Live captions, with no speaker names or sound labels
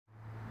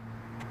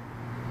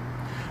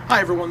Hi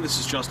everyone, this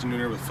is Justin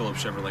Nooner with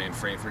Phillips Chevrolet in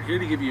Frankfurt, here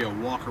to give you a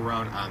walk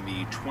around on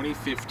the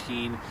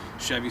 2015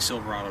 Chevy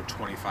Silverado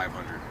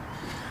 2500.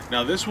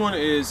 Now this one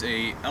is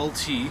a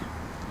LT,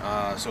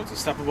 so it's a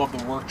step above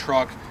the work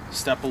truck,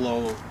 step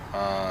below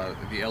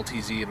the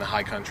LTZ in the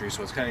high country,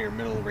 so it's kind of your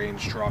middle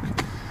range truck.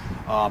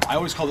 I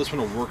always call this one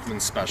a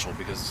workman's special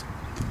because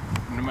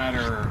no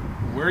matter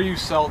where you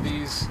sell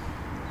these,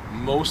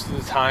 most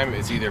of the time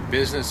it's either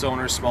business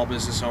owners, small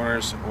business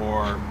owners,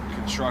 or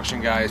construction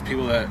guys,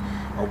 people that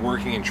are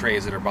working in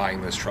trades that are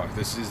buying this truck.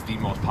 This is the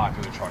most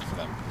popular truck for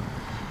them.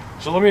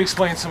 So let me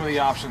explain some of the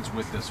options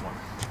with this one.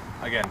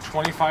 Again,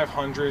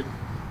 2500,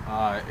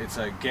 it's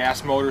a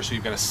gas motor, so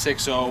you've got a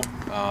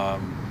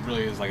 6.0,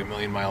 really is like a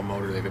million-mile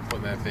motor. They've been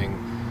putting that thing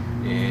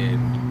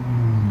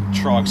in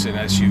trucks and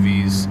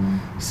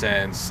SUVs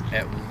since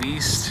at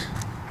least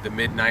the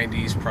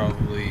mid-90s,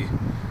 probably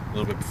a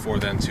little bit before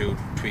then too,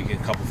 tweaking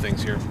a couple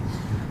things here.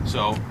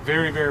 So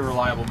very, very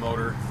reliable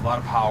motor, a lot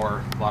of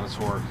power, a lot of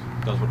torque,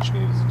 does what you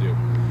need it to do.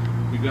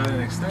 We've got an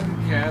extended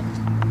cab,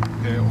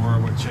 okay,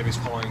 or what Chevy's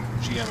calling,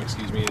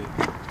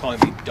 calling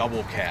the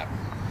double cab.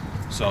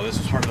 So this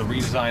is part of the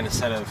redesign.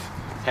 Instead of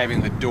having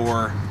the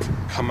door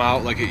come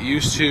out like it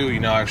used to, you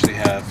now actually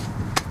have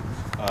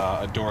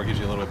a door, gives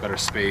you a little bit better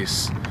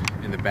space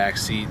in the back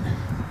seat.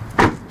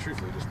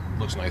 Truthfully, just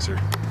looks nicer.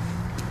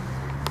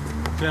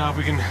 Now if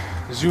we can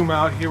zoom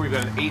out here, we've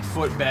got an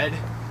 8-foot bed.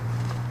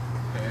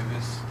 Okay,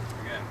 this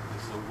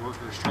is a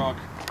worker's truck.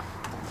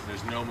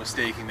 There's no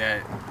mistaking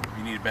that if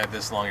you need a bed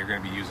this long, you're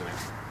going to be using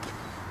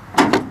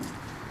it.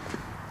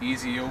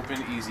 Easy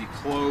open, easy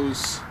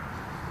close,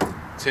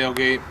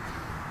 tailgate.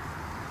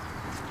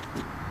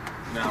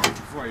 Now,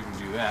 before I even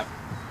do that,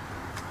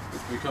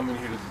 we come in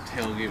here to the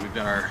tailgate. We've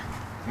got our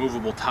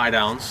movable tie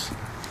downs.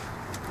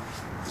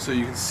 So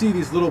you can see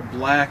these little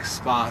black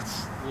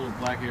spots, little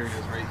black areas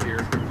right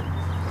here.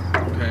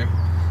 Okay,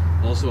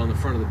 also on the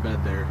front of the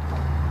bed there.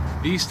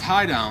 These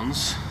tie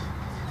downs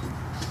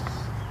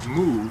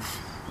move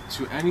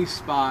to any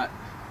spot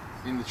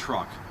in the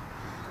truck.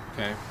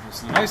 Okay, and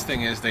so the nice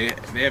thing is they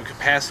have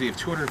capacity of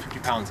 250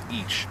 pounds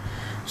each.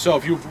 So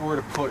if you were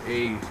to put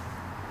a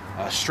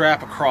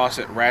strap across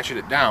it, ratchet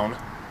it down,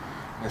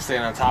 and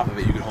stand on top of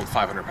it, you could hold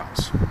 500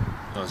 pounds.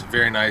 So it's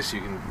very nice.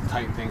 You can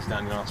tighten things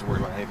down. You don't have to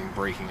worry about anything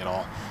breaking at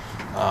all.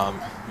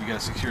 You got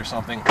to secure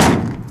something,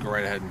 go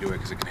right ahead and do it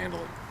because it can handle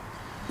it.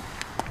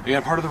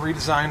 Again, part of the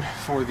redesign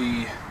for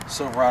the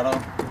Silverado,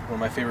 one of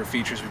my favorite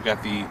features, we've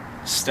got the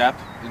step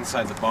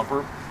inside the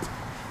bumper.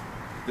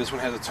 This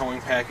one has a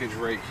towing package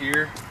right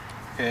here.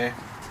 Okay,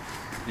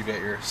 you've got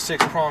your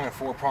 6-prong and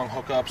 4-prong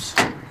hookups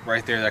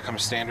right there. That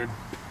comes standard.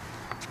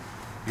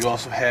 You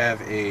also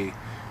have a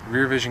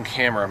rear vision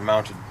camera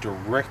mounted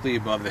directly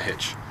above the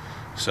hitch.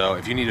 So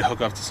if you need to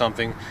hook up to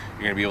something,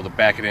 you're going to be able to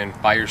back it in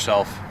by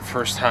yourself,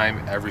 first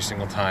time, every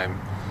single time,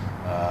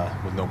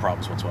 with no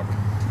problems whatsoever.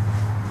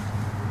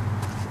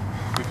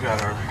 We've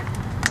got our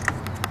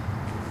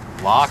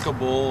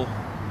lockable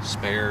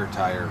spare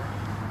tire.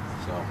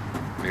 So,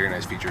 very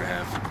nice feature to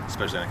have,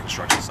 especially on a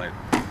construction site.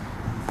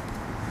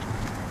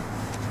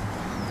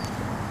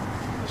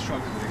 This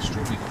truck is an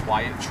extremely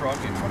quiet truck,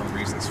 and one of the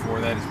reasons for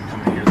that is we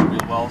come in here to the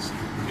wheel wells.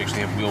 You actually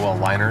have wheel well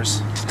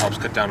liners. It helps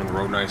cut down on the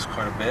road noise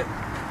quite a bit.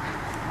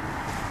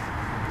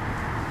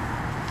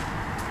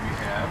 We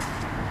have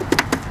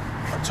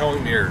our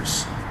towing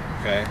mirrors.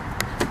 Okay,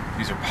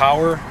 these are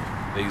power.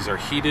 These are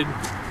heated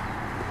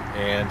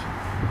and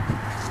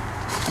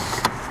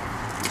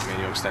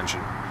manual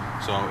extension.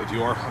 So if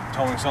you are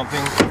towing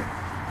something,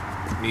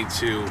 you need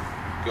to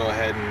go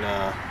ahead and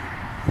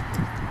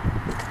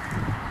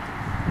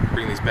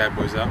bring these bad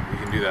boys out. You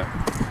can do that.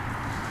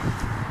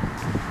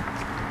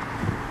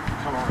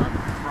 Come around the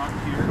front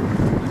here.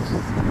 This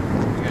is,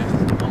 again,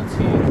 LT.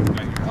 You've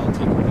got your LT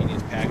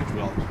convenience package.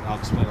 I'll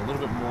explain a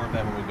little bit more of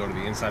that when we go to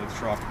the inside of the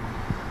truck.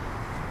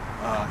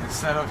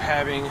 Instead of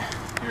having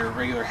your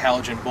regular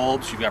halogen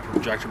bulbs, you've got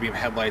projector beam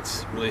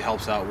headlights. Really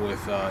helps out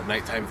with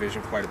nighttime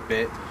vision quite a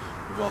bit.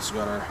 We've also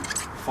got our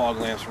fog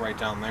lamps right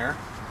down there.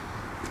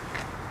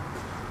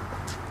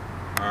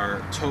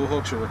 Our tow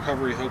hooks or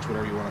recovery hooks,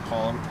 whatever you want to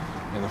call them,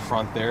 in the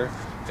front there.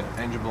 Got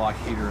an engine block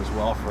heater as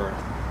well for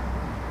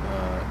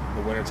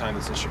the winter time.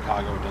 That's in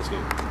Chicago. It does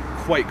get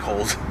quite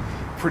cold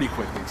pretty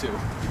quickly too.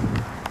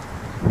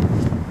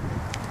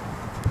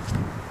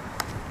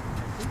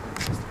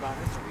 That's about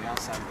it for the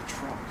outside of the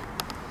truck.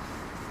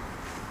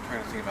 I'm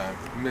trying to think if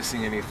I'm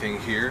missing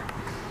anything here.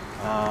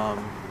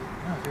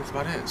 No, I think that's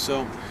about it.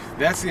 So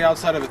that's the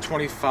outside of a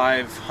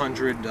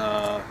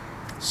 2500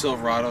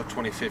 Silverado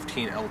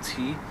 2015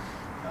 LT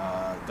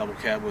double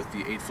cab with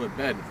the 8-foot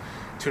bed.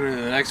 Tune in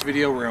to the next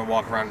video. We're going to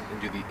walk around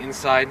and do the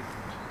inside,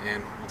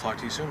 and we'll talk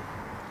to you soon.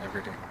 Have a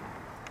great day.